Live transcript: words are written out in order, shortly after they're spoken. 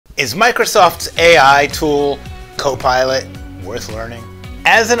Is Microsoft's AI tool, Copilot, worth learning?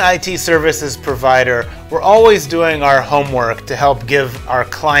 As an IT services provider, we're always doing our homework to help give our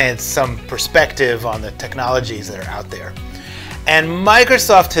clients some perspective on the technologies that are out there. And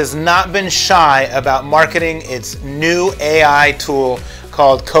Microsoft has not been shy about marketing its new AI tool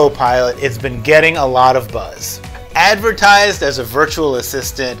called Copilot. It's been getting a lot of buzz. Advertised as a virtual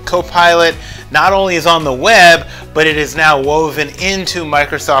assistant, Copilot not only is on the web, but it is now woven into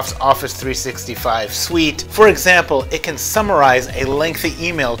Microsoft's Office 365 suite. For example, it can summarize a lengthy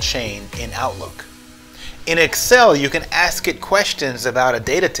email chain in Outlook. In Excel, you can ask it questions about a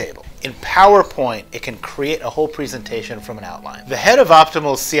data table. In PowerPoint, it can create a whole presentation from an outline. The head of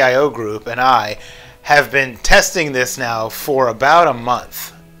Optimal's CIO group and I have been testing this now for about a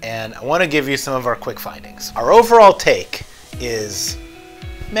month. And I want to give you some of our quick findings. Our overall take is,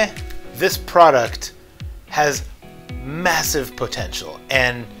 meh. This product has massive potential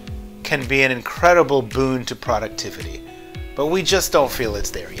and can be an incredible boon to productivity, but we just don't feel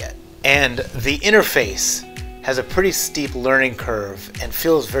it's there yet. And the interface has a pretty steep learning curve and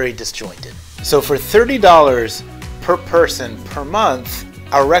feels very disjointed. So for $30 per person per month,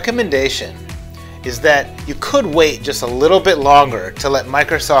 our recommendation is that you could wait just a little bit longer to let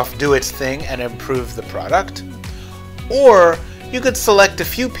Microsoft do its thing and improve the product. Or you could select a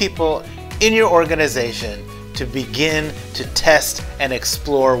few people in your organization to begin to test and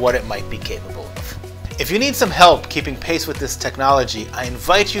explore what it might be capable of. If you need some help keeping pace with this technology, I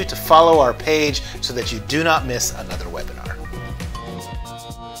invite you to follow our page so that you do not miss another webinar.